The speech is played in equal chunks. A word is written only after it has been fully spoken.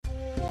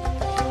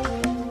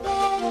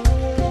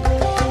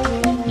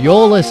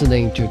You're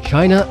listening to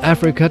China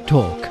Africa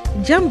Talk.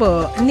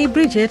 Jambo, ni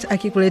Bridget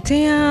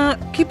akikuletea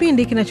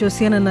kipindi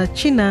kinachohusiana na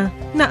China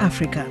na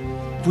Afrika.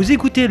 Vous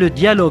écoutez le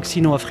dialogue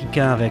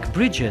sino-africain avec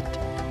Bridget.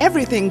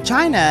 Everything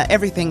China,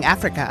 everything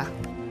Africa.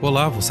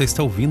 Olá, você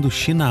está ouvindo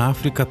China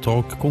Africa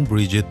Talk com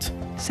Bridget.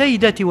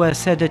 سيداتي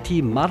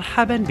وسادتي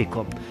مرحبا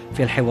بكم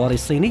في الحوار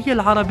الصيني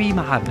العربي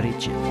مع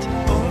بريدجيت.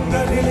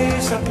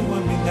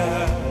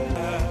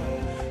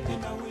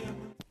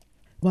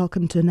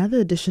 Welcome to another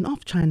edition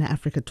of China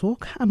Africa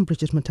Talk. I'm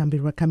Bridget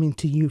Mutambira coming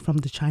to you from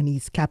the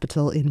Chinese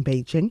capital in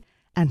Beijing.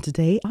 And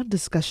today our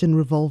discussion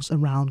revolves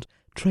around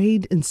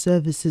trade and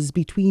services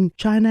between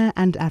China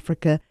and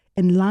Africa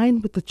in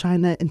line with the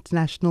China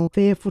International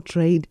Fair for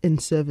Trade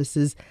and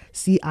Services,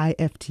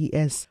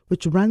 CIFTS,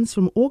 which runs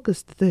from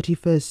August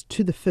 31st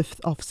to the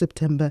 5th of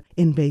September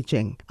in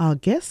Beijing. Our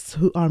guests,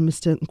 who are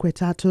Mr.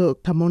 Nkwetato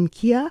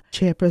Tamonkia,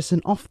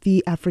 chairperson of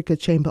the Africa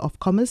Chamber of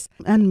Commerce,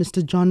 and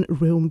Mr. John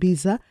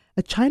Reumbiza,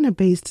 a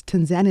China-based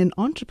Tanzanian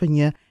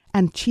entrepreneur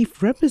and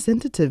chief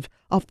representative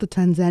of the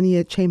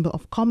Tanzania Chamber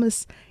of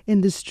Commerce,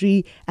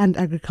 Industry and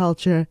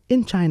Agriculture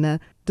in China,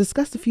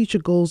 discuss the future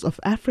goals of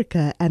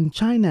Africa and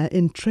China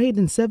in trade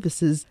and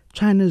services,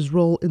 China's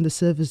role in the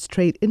service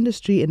trade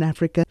industry in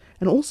Africa,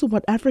 and also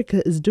what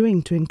Africa is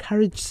doing to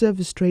encourage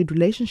service trade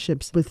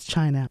relationships with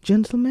China.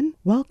 Gentlemen,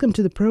 welcome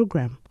to the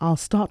program. I'll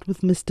start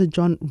with Mr.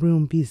 John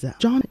Reumbiza.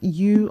 John,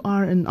 you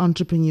are an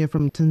entrepreneur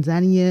from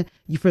Tanzania.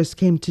 You first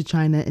came to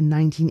China in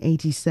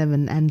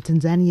 1987, and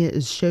Tanzania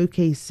is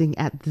showcasing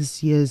at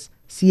this year's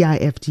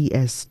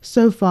CIFTS.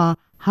 So far,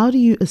 how do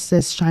you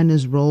assess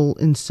China's role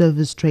in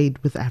service trade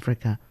with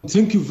Africa?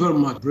 Thank you very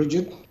much,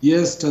 Bridget.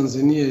 Yes,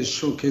 Tanzania is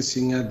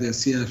showcasing at the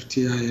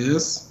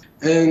CIFTIS.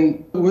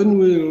 And when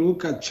we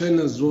look at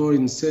China's role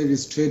in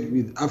service trade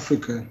with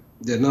Africa,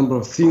 there are a number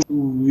of things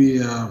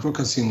we are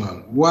focusing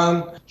on.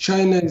 One,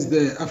 China is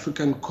the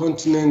African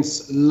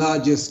continent's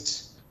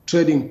largest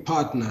trading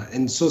partner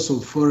and source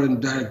of foreign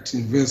direct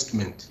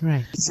investment.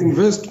 Right. Its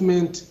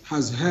investment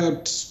has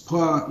helped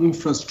spur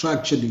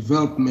infrastructure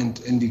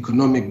development and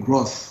economic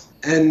growth.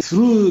 And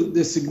through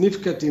the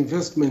significant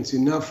investments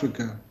in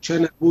Africa,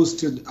 China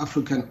boosted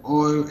African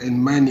oil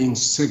and mining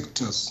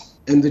sectors.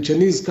 And the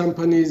Chinese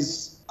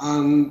companies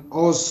are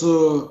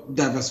also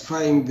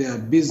diversifying their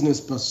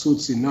business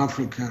pursuits in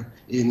Africa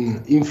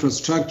in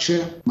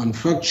infrastructure,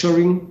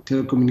 manufacturing,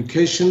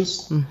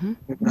 telecommunications, and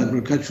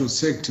agricultural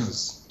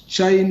sectors.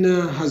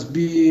 China has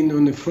been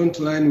on the front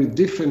line with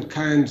different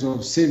kinds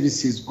of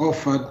services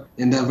offered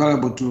and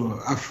available to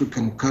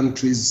African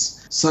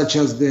countries, such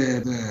as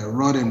the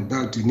Road and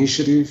Belt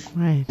Initiative,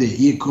 right, the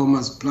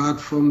e-commerce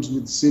platforms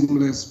with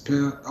seamless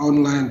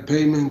online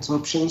payment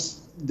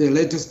options, the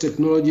latest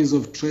technologies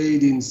of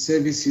trade in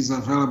services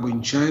available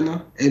in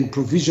China, and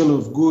provision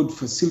of good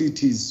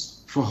facilities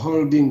for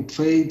holding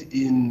trade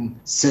in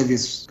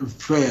service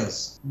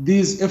fairs.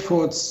 These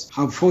efforts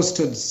have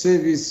fostered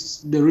service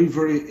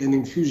delivery and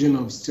infusion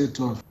of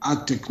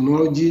state-of-art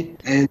technology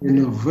and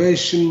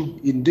innovation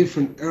in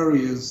different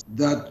areas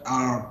that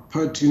are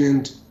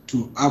pertinent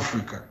to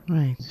Africa.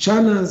 Right.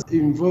 China's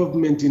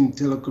involvement in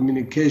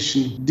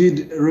telecommunication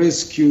did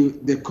rescue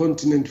the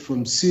continent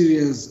from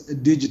serious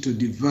digital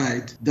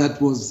divide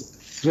that was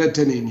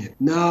threatening it.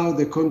 Now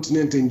the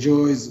continent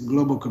enjoys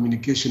global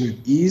communication with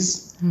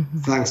ease,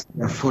 thanks to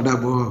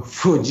affordable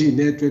 4G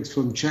networks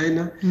from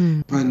China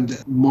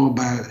and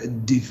mobile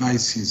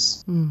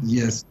devices.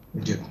 Yes.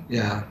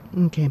 Yeah.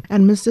 Okay.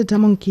 And Mr.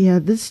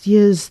 Tamonkia, this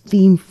year's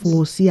theme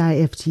for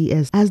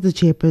CIFTS, as the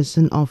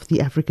chairperson of the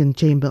African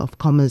Chamber of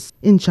Commerce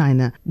in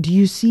China, do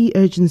you see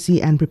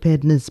urgency and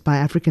preparedness by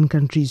African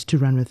countries to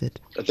run with it?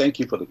 Thank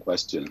you for the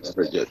question,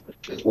 Bridget.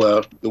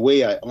 Well, the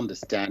way I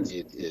understand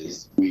it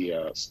is we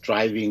are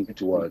striving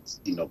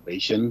towards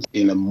innovations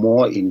in a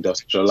more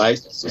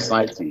industrialized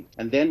society.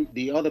 And then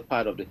the other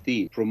part of the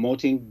theme,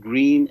 promoting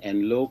green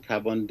and low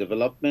carbon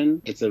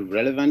development, it's a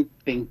relevant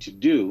thing to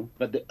do,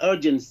 but the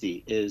urgency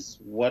is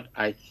what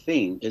I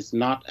think is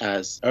not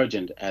as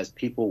urgent as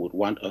people would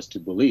want us to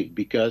believe,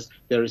 because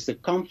there is a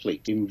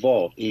conflict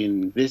involved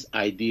in this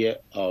idea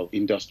of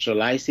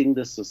industrializing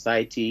the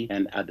society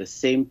and at the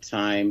same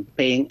time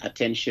paying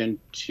attention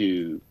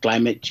to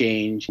climate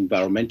change,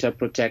 environmental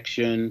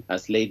protection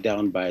as laid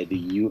down by the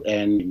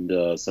UN in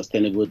the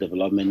Sustainable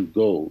Development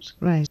Goals.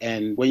 Right.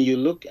 And when you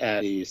look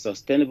at the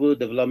Sustainable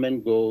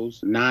Development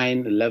Goals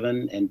 9,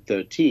 11, and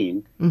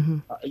 13,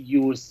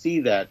 you will see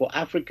that for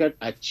Africa to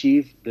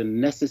achieve the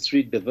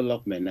necessary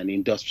development and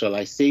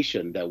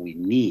industrialization that we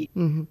need,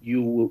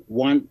 you will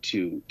want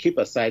to keep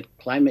aside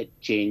climate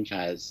change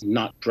as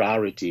not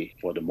priority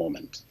for the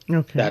moment.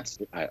 Okay. That's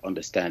how I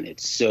understand it.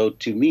 So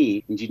to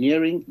me,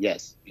 engineering,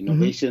 yes.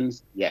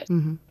 Innovations, yes.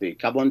 The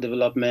carbon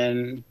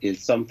development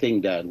is something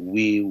that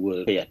we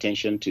will pay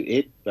attention to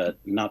it, but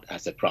not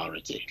as a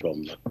priority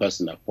from a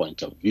personal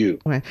point of view.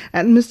 Right.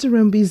 And Mr.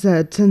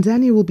 Reumbiza,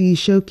 Tanzania will be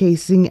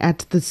showcasing at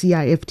the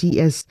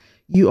CIFTS.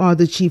 You are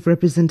the chief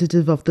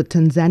representative of the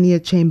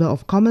Tanzania Chamber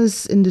of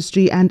Commerce,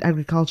 Industry and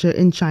Agriculture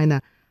in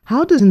China.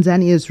 How does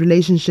Tanzania's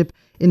relationship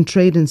in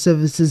trade and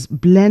services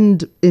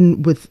blend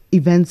in with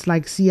events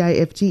like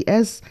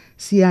CIFTS,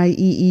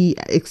 CIEE,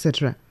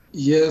 etc.?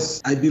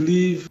 Yes, I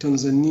believe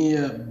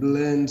Tanzania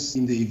blends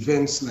in the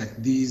events like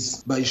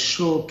these by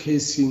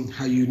showcasing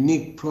her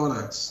unique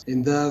products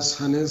and thus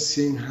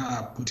harnessing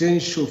her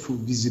potential for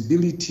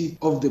visibility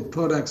of the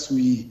products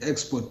we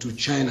export to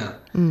China.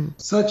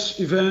 Such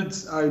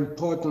events are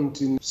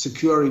important in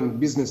securing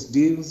business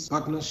deals,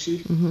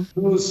 partnerships,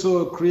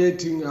 also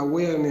creating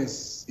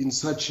awareness in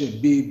such a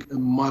big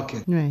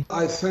market. Right.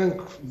 I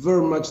thank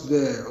very much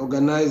the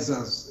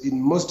organizers. In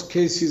most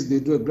cases, they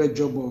do a great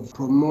job of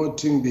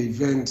promoting the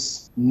events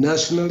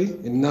nationally,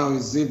 and now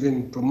is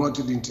even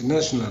promoted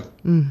internationally.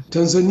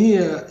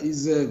 Tanzania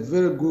is a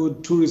very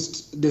good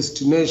tourist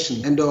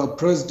destination, and our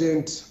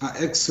president, Her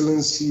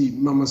Excellency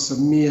Mama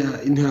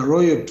Samia, in her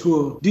royal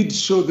tour, did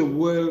show the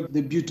world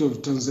the beauty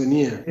of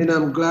Tanzania. And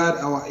I'm glad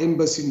our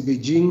embassy in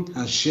Beijing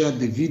has shared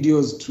the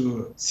videos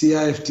to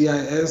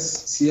CIFTIS,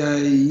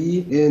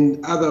 CIEE,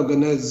 and other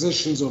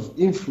organizations of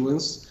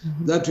influence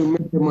that will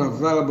make them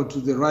available to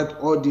the right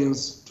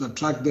audience to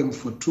attract them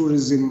for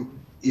tourism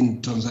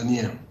in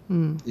Tanzania.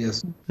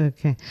 Yes.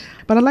 Okay.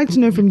 But I'd like to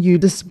know from you,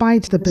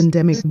 despite the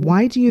pandemic,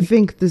 why do you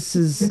think this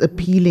is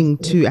appealing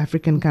to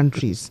African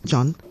countries,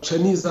 John?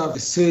 Chinese have a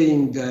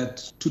saying that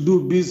to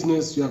do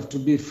business, you have to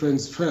be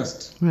friends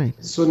first. Right.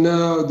 So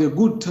now the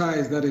good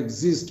ties that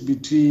exist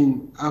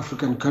between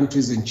African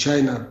countries and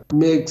China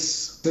makes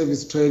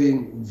service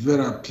trading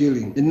very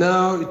appealing. And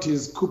now it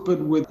is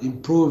coupled with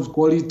improved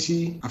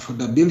quality,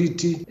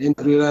 affordability, and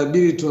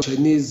reliability of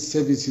Chinese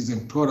services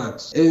and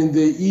products. And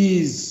the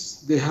ease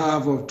they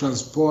have of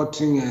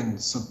transporting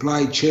and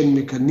supply chain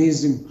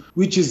mechanism,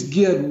 which is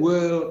geared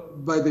well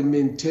by the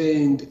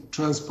maintained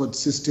transport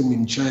system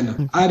in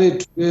China.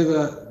 Added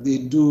together, they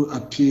do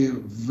appeal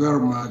very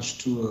much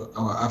to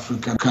our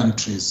African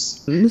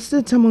countries.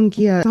 Mr.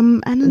 Tamungia,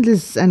 some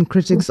analysts and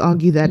critics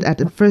argue that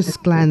at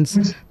first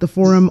glance, the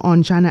Forum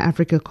on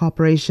China-Africa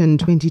Cooperation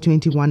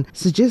 2021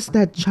 suggests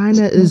that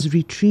China is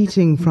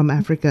retreating from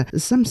Africa.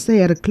 Some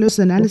say at a close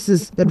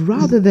analysis that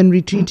rather than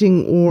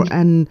retreating or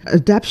an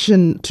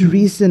adaptation to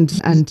recent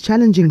and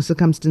challenging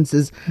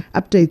circumstances,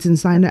 updates in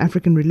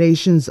Sino-African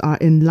relations are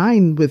in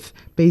line with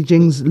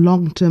Beijing's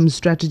long-term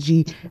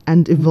strategy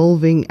and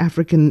evolving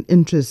African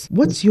interests.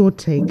 What's your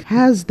take?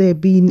 Has there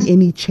been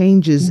any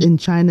changes in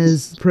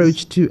China's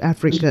approach to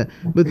Africa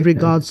with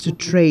regards to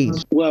trade?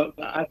 Well,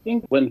 I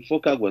think when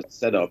FOCAC was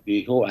set up,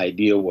 the whole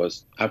idea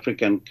was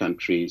African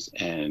countries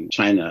and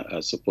China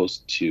are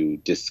supposed to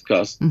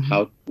discuss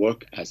how to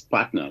work as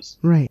partners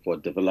for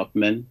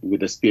development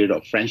with the spirit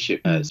of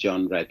friendship, as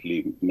John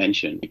rightly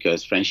mentioned,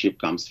 because friendship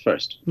comes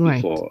first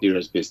before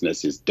serious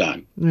business is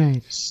done.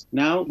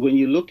 Now, when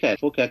you look at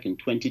FOCAC in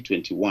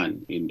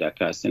 2021 in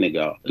Dakar,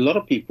 Senegal, a lot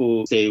of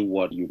people say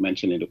what you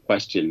mentioned in the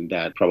question,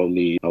 that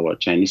probably our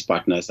Chinese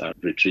partners are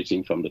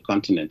retreating from the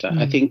continent.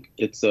 I think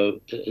it's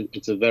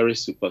a very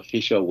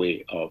superficial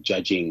way of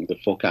judging the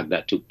FOCAC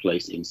that took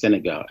place in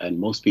Senegal. And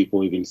most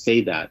people even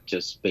say that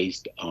just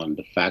based on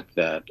the fact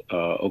that,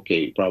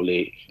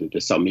 probably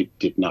the summit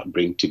did not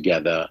bring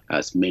together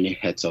as many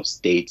heads of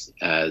states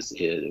as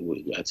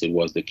it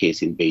was the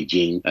case in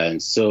Beijing.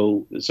 And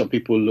so some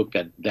people look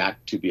at that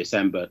to be a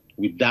sign, but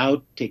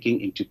without taking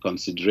into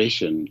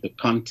consideration the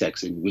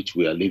context in which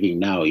we are living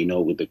now,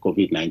 with the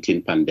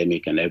COVID-19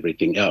 pandemic and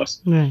everything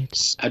else.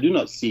 I do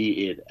not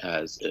see it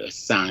as a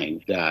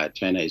sign that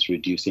China is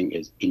reducing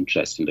its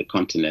interest in the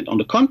continent. On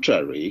the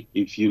contrary,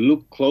 if you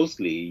look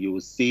closely, you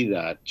will see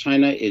that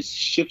China is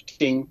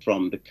shifting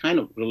from the kind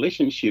of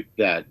relationship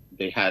that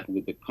they had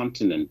with the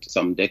continent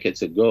some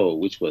decades ago,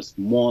 which was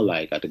more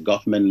like at the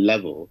government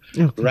level.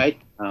 Right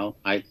now,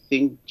 I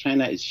think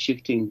China is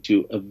shifting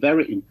to a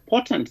very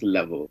important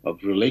level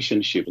of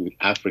relationship with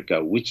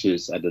Africa, which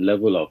is at the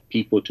level of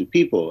people to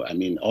people. I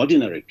mean,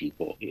 ordinary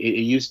people.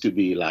 It used to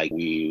be like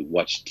we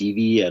watch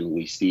TV and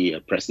we see a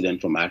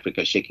president from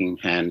Africa shaking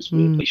hands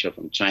with a leader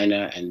from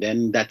China, and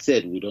then that's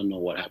it. We don't know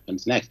what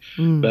happens next.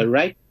 But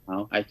right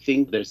now, I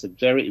think there's a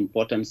very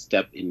important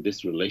step in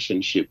this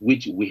relationship,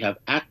 which we have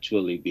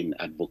actually been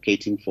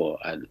advocating for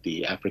at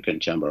the African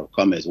Chamber of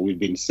Commerce. We've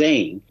been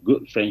saying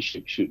good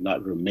friendship should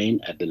not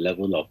remain at the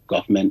level of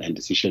government and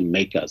decision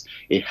makers.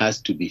 It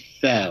has to be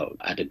felt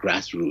at the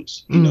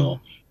grassroots,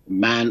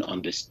 man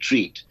on the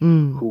street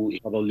who is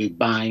probably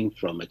buying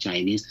from a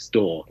Chinese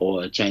store,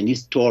 or a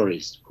Chinese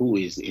tourist who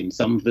is in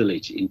some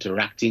village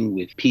interacting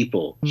with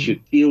people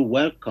should feel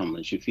welcome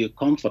and should feel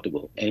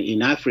comfortable. And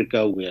in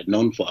Africa, we are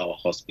known for our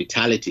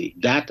hospitality.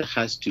 That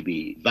has to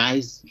be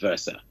vice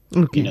versa.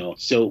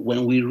 So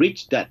when we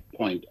reach that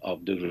point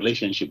of the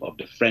relationship, of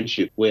the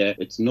friendship, where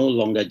it's no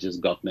longer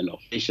just government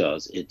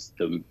officials, it's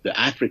the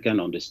African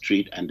on the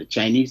street and the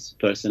Chinese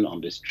person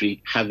on the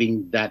street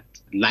having that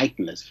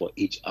likeness for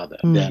each other,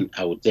 then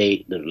I would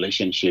say the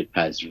relationship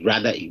has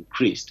rather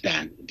increased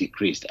than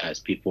decreased,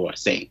 as people are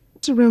saying.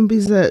 So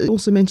Rambiza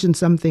also mentioned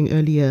something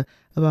earlier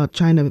about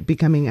China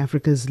becoming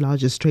Africa's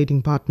largest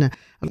trading partner.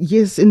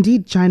 Yes,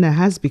 indeed, China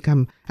has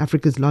become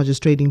Africa's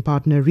largest trading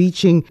partner,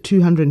 reaching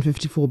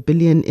 254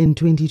 billion in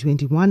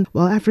 2021,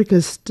 while Africa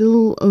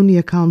still only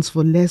accounts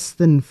for less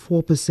than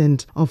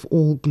 4% of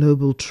all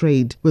global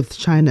trade with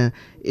China.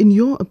 In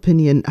your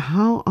opinion,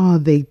 how are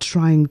they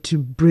trying to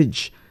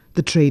bridge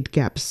the trade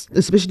gaps,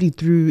 especially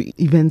through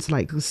events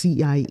like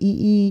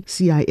CIEE,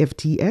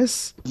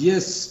 CIFTS?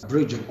 Yes,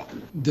 Bridget,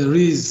 there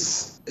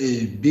is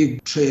a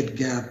big trade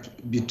gap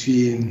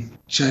between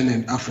China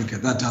and Africa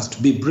that has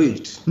to be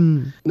bridged.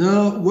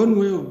 Now, one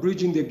way of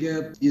bridging the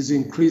gap is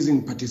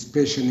increasing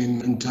participation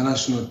in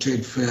international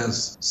trade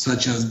fairs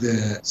such as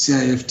the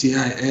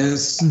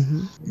CIFTIS,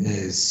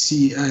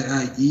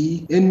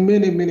 CIIE, and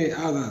many, many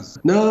others.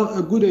 Now,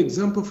 a good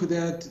example for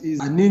that is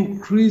an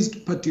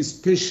increased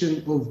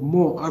participation of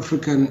more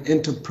African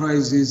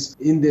enterprises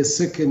in the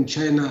second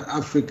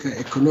China-Africa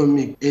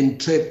Economic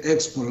and Trade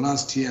Expo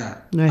last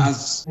year,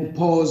 as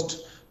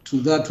opposed to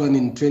that one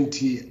in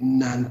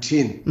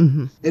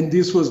 2019. And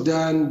this was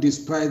done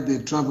despite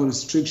the travel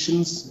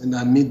restrictions and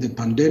amid the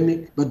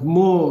pandemic. But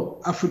more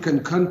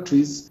African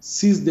countries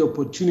seized the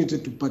opportunity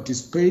to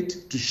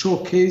participate, to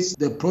showcase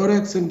their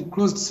products, and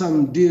closed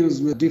some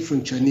deals with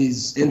different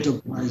Chinese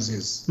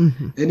enterprises.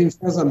 And in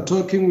fact, I'm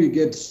talking, we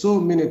get so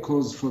many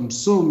calls from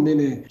so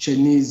many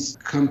Chinese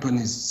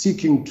companies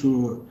seeking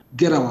to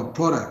get our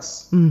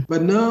products.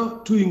 But now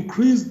to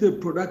increase the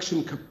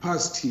production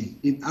capacity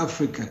in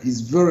Africa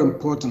is very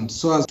important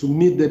so as to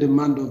meet the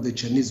demand of the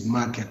Chinese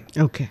market.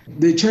 Okay.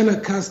 The China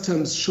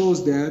customs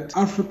shows that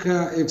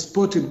Africa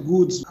exported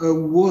goods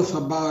worth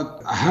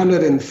about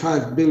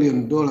 $105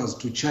 billion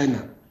to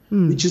China,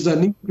 which is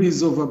an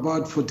increase of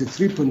about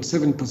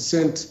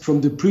 43.7%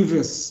 from the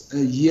previous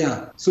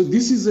year. So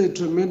this is a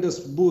tremendous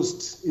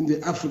boost in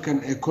the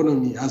African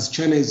economy as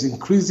China is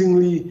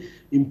increasingly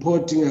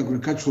importing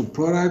agricultural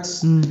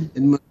products and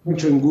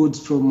manufacturing goods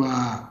from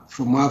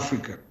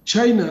Africa.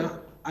 China,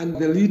 and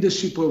the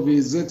leadership of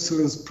His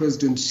Excellency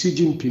President Xi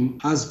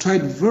Jinping, has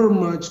tried very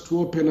much to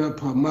open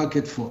up our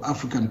market for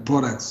African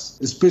products,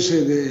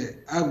 especially the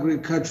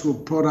agricultural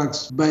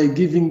products, by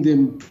giving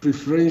them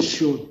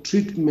preferential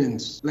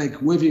treatments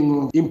like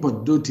waiving of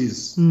import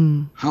duties.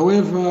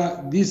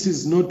 However, this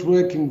is not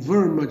working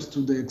very much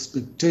to the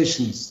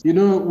expectations. You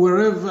know,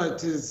 wherever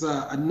it is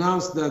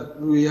announced that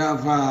we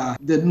have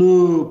the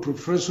new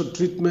preferential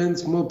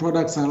treatments, more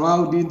products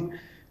allowed in,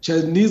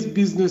 Chinese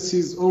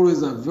businesses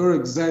always are very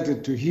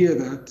excited to hear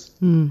that.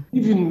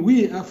 Even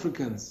we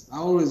Africans are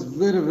always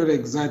very, very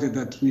excited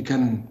that we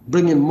can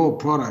bring in more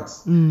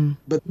products.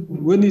 But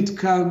when it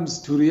comes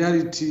to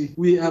reality,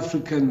 we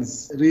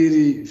Africans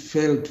really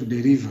fail to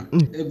deliver.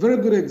 A very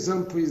good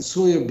example is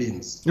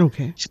soybeans.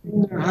 Okay.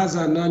 China has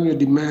an annual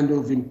demand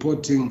of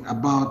importing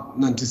about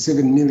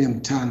 97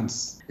 million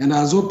tons, and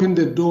has opened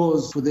the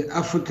doors for the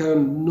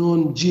African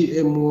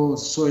non-GMO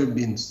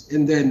soybeans,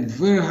 and then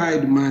very high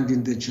demand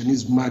in the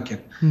Chinese market.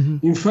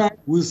 In fact,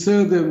 we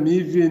sell them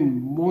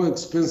even more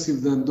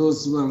expensive than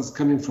those ones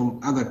coming from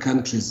other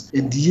countries,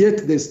 and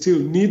yet they still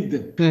need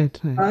them.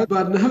 Right.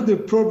 But now the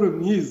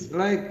problem is,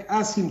 like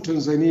us in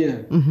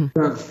Tanzania,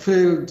 we have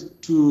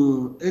failed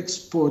to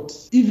export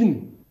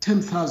even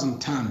 10,000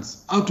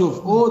 tons. Out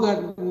of all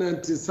that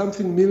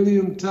 90-something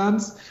million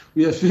tons,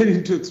 we are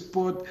failing to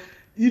export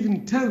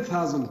even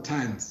 10,000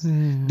 tons,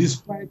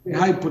 despite the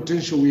high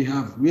potential we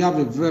have. We have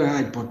a very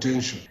high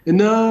potential. And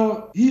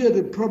now, here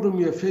the problem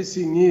we are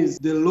facing is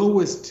the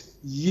lowest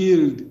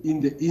yield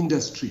in the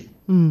industry.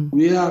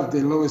 We have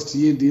the lowest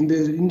yield in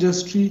the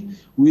industry.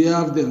 We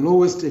have the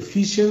lowest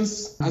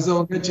efficiency, as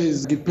our nature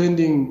is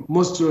depending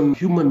mostly on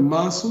human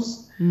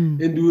muscles.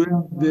 And we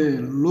have the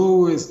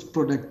lowest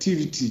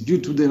productivity due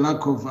to the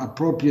lack of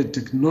appropriate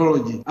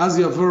technology, as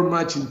we are very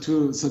much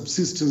into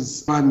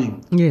subsistence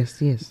farming.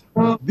 Yes.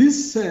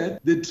 This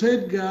said, the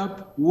trade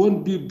gap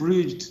won't be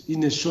bridged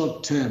in a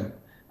short term,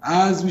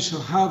 as we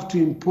shall have to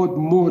import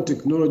more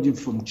technology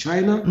from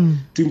China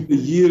to improve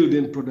yield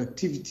and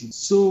productivity,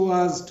 so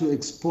as to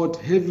export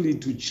heavily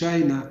to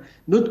China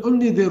not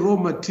only the raw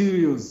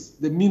materials,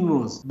 the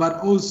minerals, but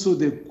also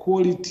the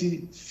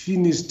quality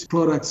finished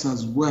products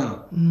as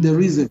well. There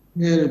is a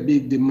very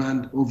big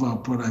demand of our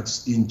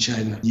products in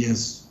China.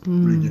 Yes,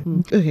 Bridget.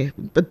 Okay,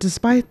 but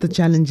despite the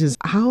challenges,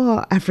 how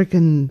are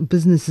African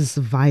businesses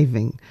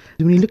surviving?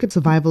 When you look at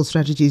survival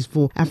strategies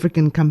for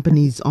African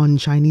companies on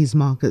Chinese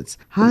markets,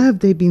 how have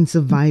they been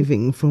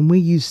surviving from where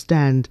you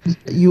stand?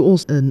 You're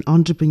also an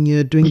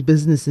entrepreneur doing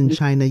business in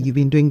China. You've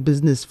been doing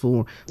business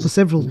for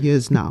several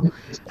years now.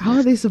 How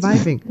are they surviving?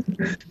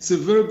 It's a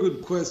very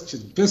good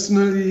question.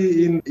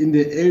 Personally, in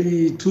the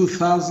early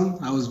 2000s,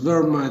 I was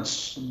very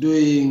much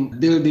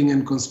building building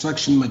and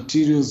construction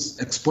materials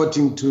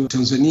exporting to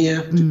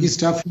Tanzania, to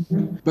East Africa.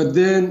 But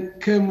then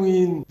came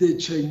in the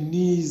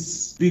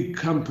Chinese big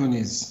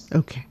companies,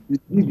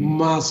 with big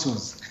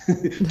muscles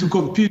to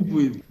compete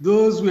with.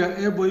 Those were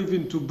able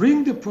even to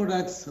bring the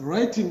products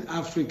right in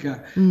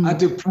Africa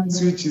at a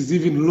price which is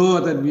even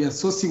lower than we are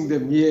sourcing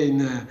them here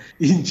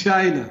in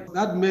China.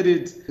 That made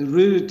it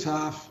really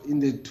tough in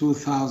the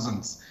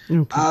 2000s.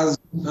 As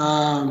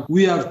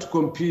we have to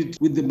compete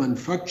with the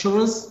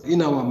manufacturers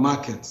in our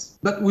markets.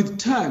 But with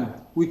time,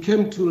 we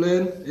came to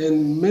learn,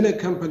 and many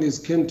companies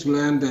came to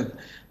learn that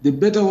the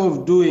better way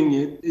of doing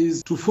it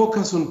is to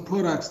focus on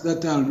products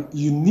that are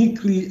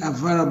uniquely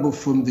available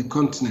from the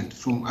continent,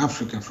 from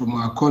Africa, from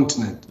our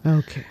continent.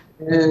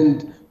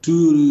 And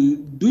to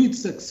do it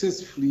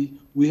successfully,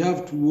 we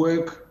have to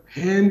work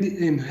hand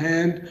in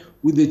hand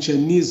with the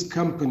Chinese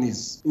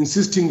companies,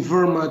 insisting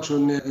very much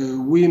on a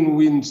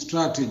win-win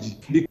strategy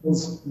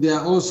because they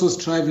are also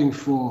striving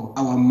for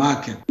our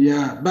market.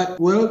 But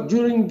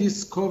during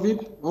this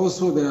COVID,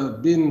 also there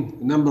have been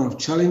a number of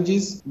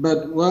challenges,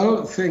 but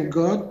thank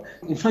God.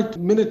 In fact,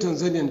 many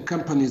Tanzanian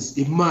companies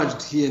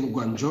emerged here in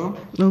Guangzhou.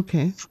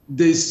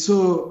 They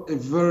saw a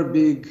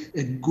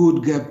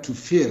good gap to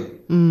fill.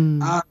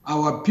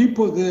 Our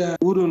people there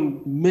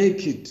wouldn't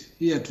make it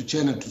here to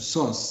China to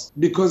source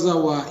because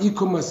our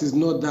e-commerce is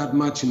not that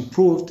much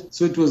improved.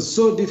 So it was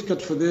so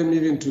difficult for them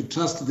even to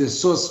trust the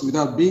source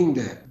without being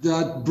there.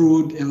 That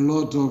brewed a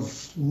lot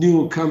of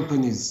new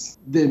companies.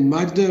 They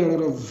merged a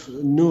lot of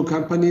new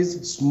companies,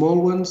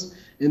 small ones,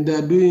 and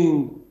they're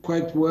doing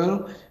quite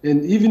well.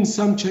 And even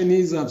some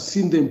Chinese have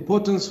seen the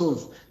importance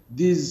of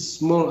these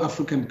small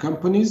African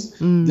companies.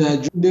 They are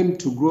doing them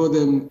to grow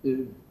them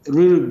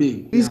really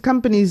big. These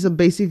companies are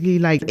basically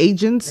like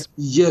agents?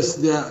 Yes,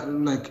 they are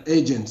like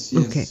agents,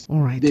 yes. All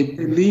right. They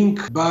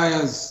link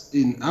buyers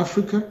in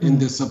Africa and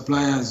the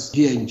suppliers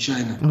here in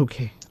China. All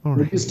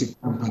right. Logistic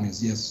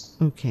companies, yes.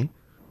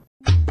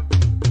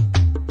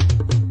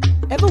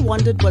 Ever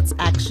wondered what's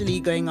actually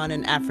going on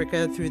in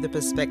Africa through the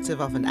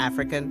perspective of an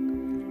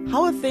African?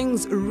 How are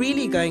things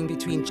really going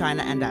between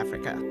China and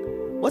Africa?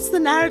 What's the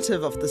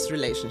narrative of this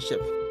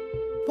relationship?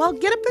 Well,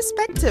 get a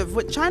perspective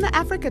with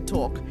China-Africa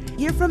Talk.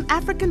 Hear from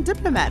African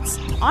diplomats,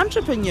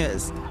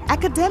 entrepreneurs,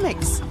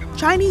 academics,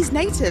 Chinese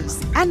natives,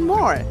 and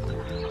more.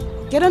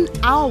 Get on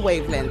our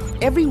wavelength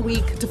every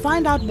week to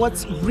find out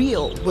what's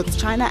real with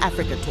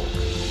China-Africa Talk.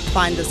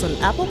 Find us on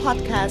Apple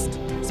Podcast,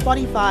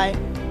 Spotify,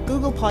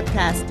 Google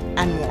Podcast,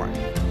 and more.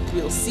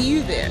 We'll see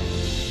you there.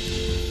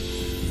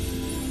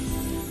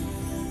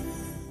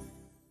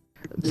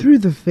 Through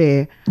the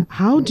fair,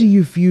 how do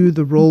you view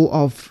the role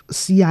of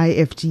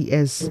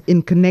CIFTS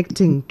in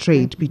connecting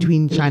trade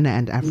between China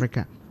and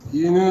Africa?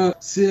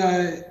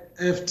 CIFTIS,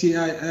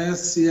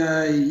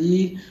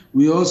 CIE,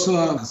 we also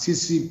have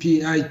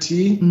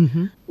CCPIT.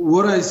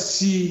 What I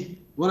see,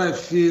 what I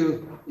feel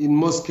in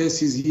most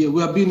cases here,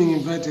 we are being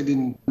invited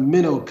in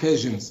many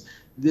occasions.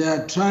 They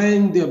are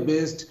trying their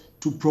best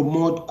to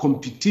promote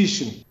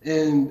competition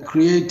and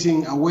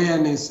creating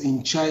awareness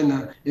in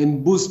China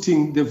and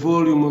boosting the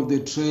volume of the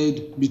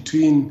trade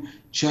between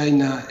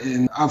China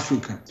and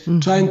Africa,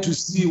 trying to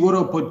see what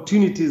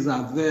opportunities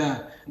are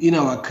there in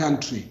our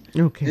country.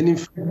 And in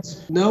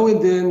fact, now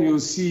and then you'll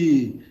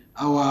see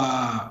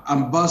our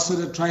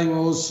ambassador trying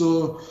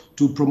also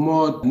to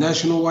promote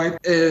nationwide,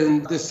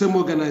 and the same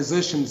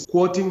organizations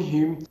quoting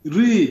him,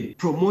 really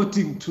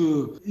promoting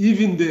to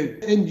even the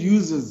end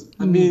users.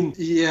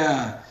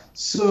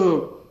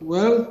 So,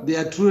 they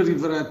are truly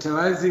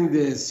revitalizing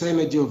the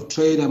synergy of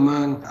trade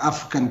among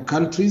African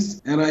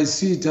countries, and I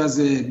see it as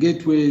a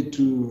gateway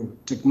to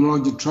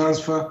technology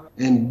transfer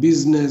and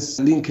business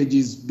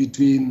linkages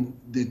between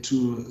the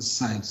two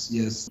sides,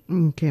 yes.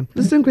 Mr.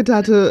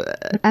 Nkwetato,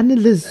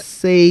 analysts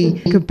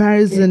say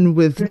comparison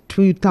with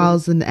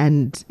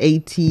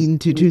 2018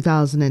 to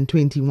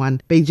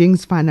 2021,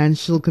 Beijing's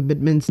financial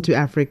commitments to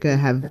Africa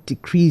have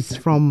decreased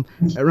from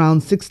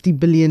around 60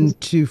 billion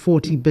to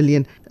 40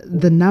 billion.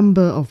 The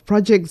number of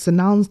projects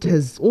announced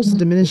has also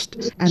diminished,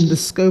 and the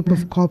scope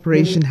of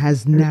cooperation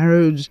has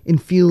narrowed in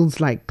fields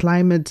like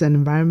climate and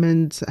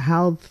environment,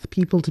 health,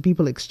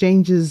 people-to-people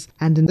exchanges,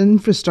 and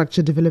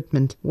infrastructure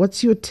development.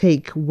 What's your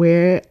take?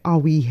 Where are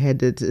we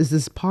headed? Is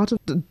this part of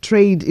the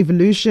trade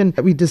evolution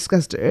that we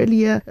discussed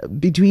earlier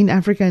between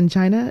Africa and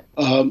China?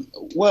 I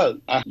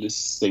had this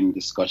same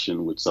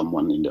discussion with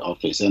someone in the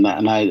office, and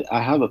I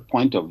have a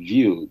point of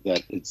view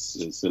that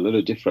it's a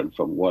little different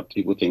from what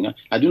people think.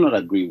 I do not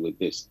agree with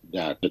this,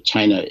 that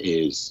China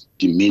is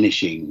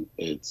diminishing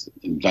its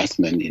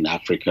investment in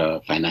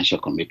Africa, financial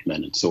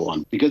commitment, and so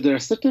on. Because there are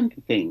certain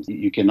things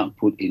you cannot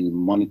put in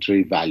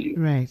monetary value.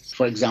 Right.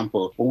 For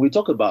example, when we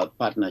talk about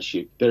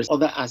partnership, there's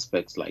other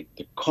aspects like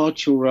the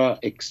cultural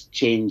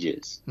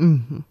exchanges.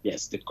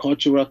 Yes, the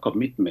cultural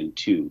commitment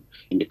too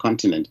in the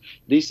continent.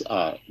 These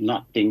are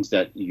not things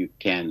that you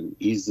can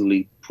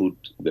easily put put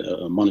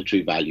the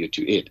monetary value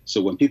to it.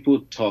 So when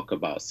people talk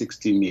about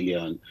 60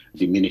 million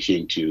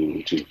diminishing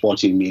to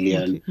 40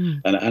 million,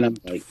 and I'm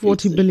like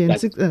 40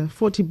 billion,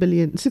 40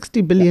 billion,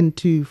 60 billion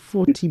to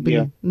 40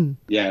 billion.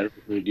 Yeah,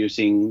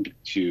 reducing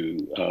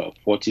to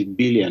 40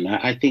 billion.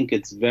 I think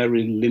it's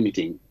very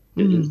limiting.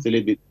 It's a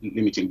little bit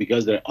limiting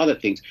because there are other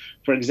things.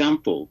 For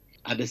example,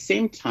 at the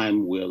same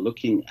time, we're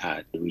looking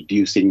at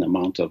reducing the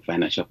amount of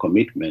financial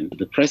commitment.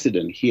 The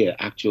president here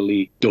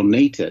actually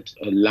donated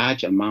a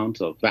large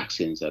amount of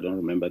vaccines. I don't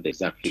remember the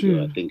exact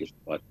figure. I think it's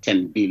about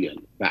 10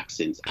 billion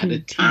vaccines at a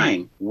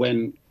time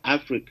when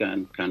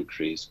African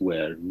countries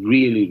were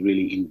really,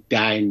 really in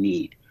dire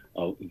need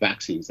of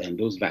vaccines, and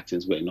those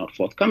vaccines were not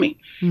forthcoming.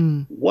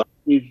 What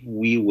if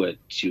we were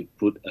to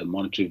put a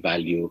monetary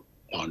value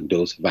on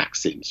those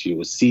vaccines? You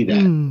will see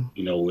that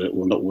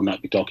we'll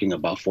not be talking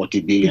about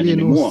 40 billion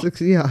anymore.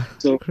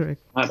 So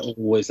correct. Not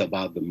always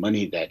about the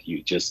money that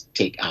you just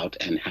take out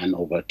and hand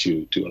over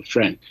to a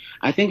friend.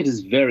 I think it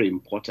is very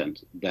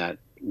important that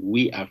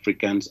we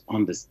Africans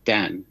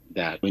understand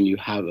that when you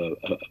have a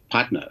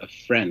partner, a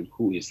friend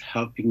who is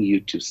helping you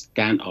to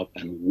stand up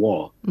and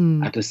walk,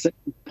 at a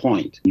certain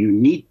point, you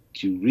need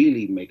to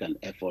really make an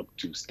effort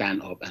to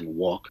stand up and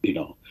walk,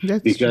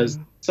 That's because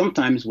true.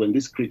 Sometimes when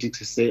these critics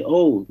say,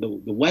 oh,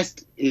 the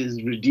West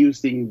is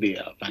reducing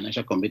their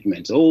financial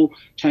commitments, oh,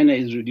 China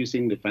is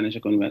reducing the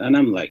financial commitment, and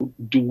I'm like,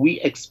 do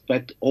we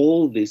expect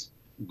all these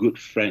good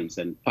friends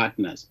and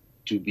partners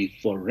to be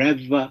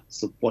forever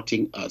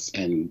supporting us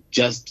and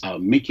just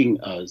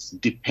making us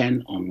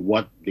depend on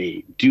what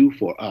they do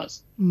for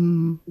us?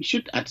 We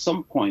should at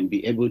some point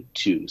be able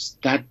to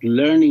start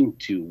learning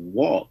to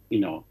walk,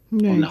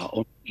 on our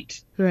own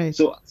feet. Right.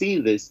 So see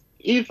this,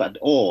 if at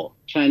all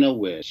China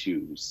were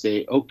to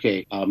say,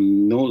 okay,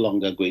 I'm no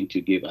longer going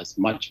to give as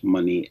much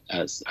money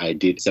as I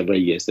did several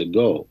years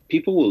ago,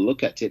 people will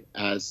look at it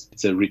as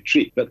it's a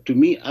retreat. But to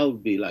me, I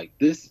would be like,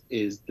 this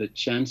is the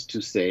chance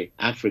to say,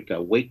 Africa,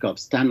 wake up,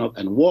 stand up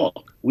and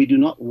walk. We do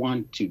not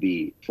want to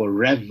be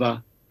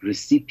forever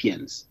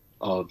recipients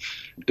of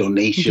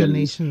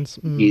donations,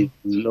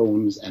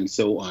 loans, and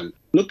so on.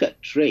 Look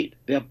at trade.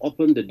 They have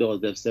opened the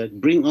doors. They've said,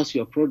 bring us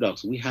your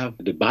products. We have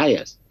the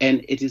buyers.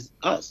 And it is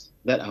us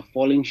that are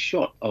falling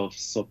short of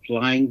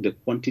supplying the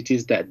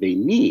quantities that they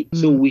need.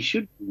 So we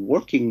should be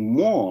working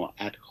more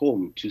at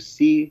home to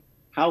see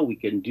how we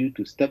can do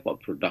to step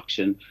up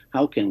production,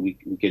 how can we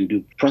can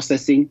do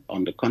processing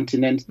on the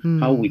continent,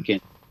 how we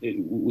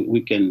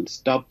can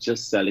stop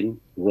just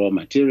selling raw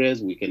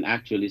materials, we can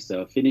actually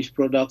sell finished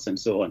products and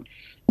so on.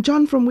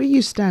 John, from where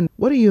you stand,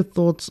 what are your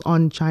thoughts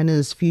on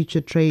China's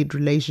future trade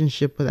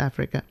relationship with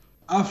Africa?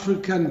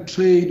 African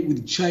trade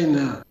with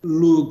China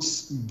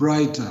looks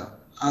brighter,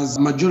 as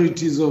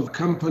majorities of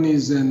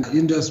companies and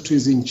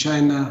industries in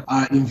China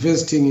are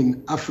investing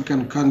in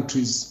African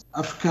countries.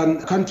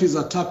 African countries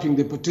are tapping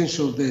the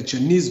potential of the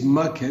Chinese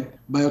market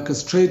by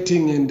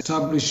orchestrating and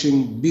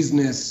establishing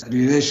business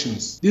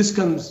relations. This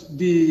can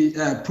be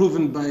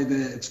proven by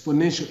the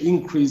exponential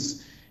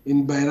increase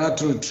in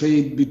bilateral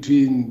trade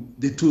between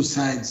the two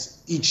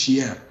sides each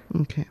year.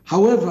 Okay.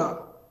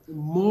 However,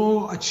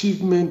 more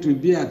achievement will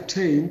be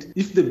attained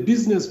if the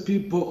business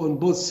people on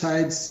both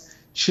sides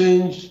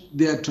change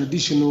their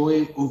traditional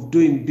way of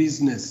doing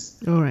business.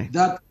 All right.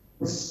 That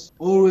is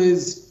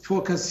always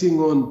focusing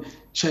on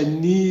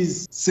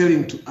Chinese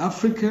selling to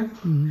Africa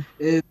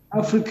and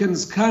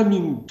Africans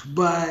coming to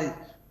buy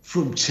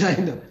from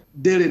China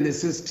daily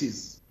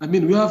necessities. I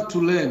mean, we have to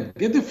learn,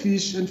 get the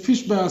fish and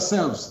fish by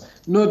ourselves,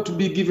 not to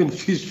be given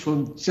fish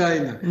from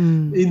China.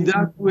 In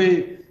that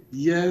way,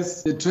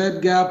 yes, the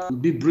trade gap will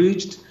be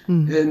bridged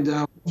and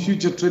our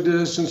future trade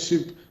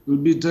relationship will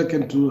be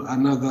taken to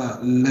another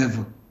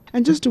level.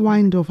 And just to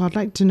wind off, I'd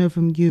like to know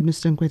from you,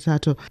 Mr.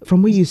 Nkwetato,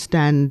 from where you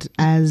stand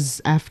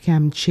as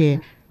AFCAM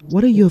chair,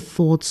 what are your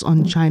thoughts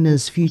on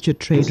China's future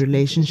trade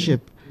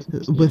relationship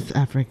with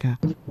Africa?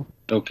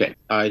 Okay,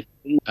 I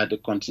think at the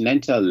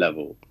continental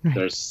level,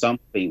 there's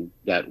something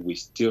that we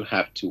still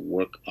have to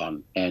work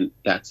on, and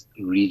that's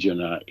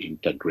regional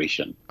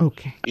integration.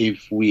 Okay.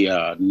 If we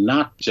are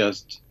not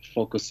just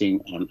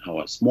focusing on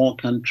our small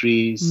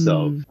countries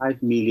of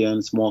 5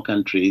 million, small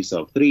countries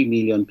of 3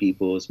 million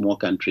people, small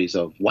countries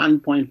of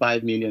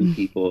 1.5 million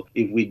people,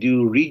 if we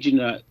do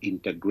regional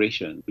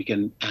integration, we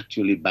can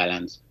actually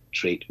balance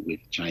trade with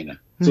China.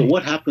 So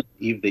what happens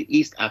if the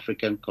East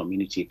African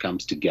community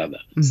comes together,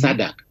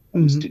 SADC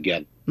comes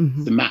together,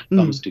 SMAC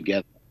comes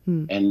together,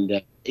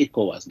 and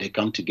ECOWAS, they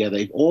come together.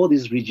 If all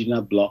these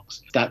regional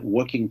blocks start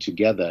working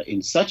together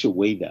in such a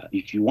way that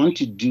if you want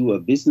to do a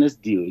business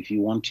deal, if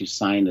you want to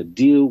sign a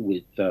deal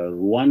with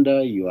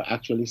Rwanda, you are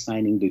actually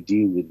signing the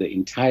deal with the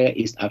entire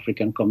East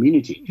African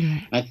community.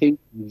 I think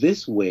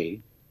this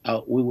way,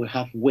 we will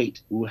have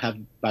weight, we will have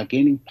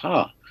bargaining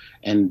power,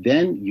 and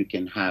then you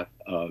can have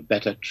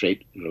better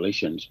trade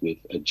relations with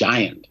a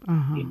giant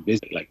in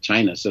business like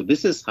China. So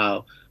this is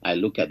how I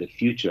look at the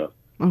future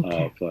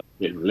of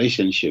the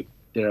relationship.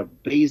 There are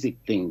basic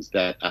things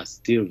that are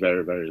still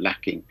very, very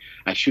lacking.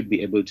 I should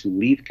be able to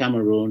leave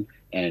Cameroon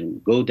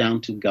and go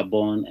down to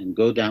Gabon and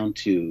go down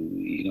to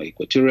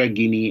Equatorial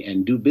Guinea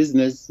and do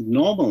business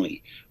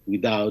normally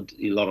without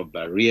a lot of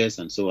barriers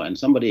and so on. And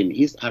somebody in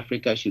East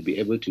Africa should be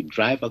able to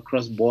drive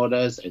across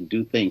borders and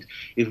do things.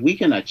 If we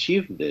can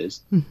achieve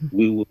this,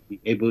 we will be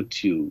able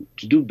to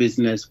do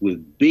business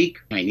with big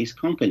Chinese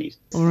companies.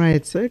 All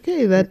right. So,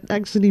 okay, that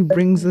actually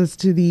brings us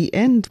to the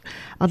end.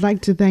 I'd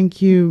like to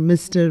thank you,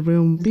 Mr.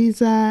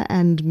 Rumbiza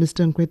and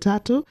Mr.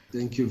 Nkwetato.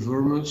 Thank you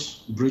very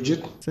much,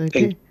 Bridget. Okay.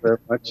 Thank you very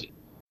much.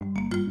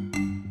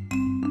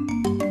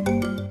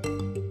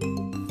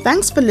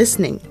 Thanks for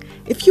listening.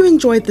 If you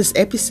enjoyed this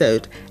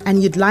episode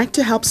and you'd like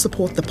to help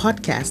support the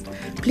podcast,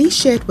 please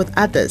share it with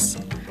others.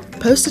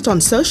 Post it on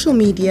social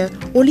media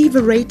or leave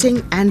a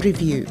rating and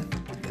review.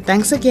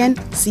 Thanks again.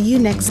 See you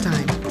next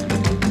time.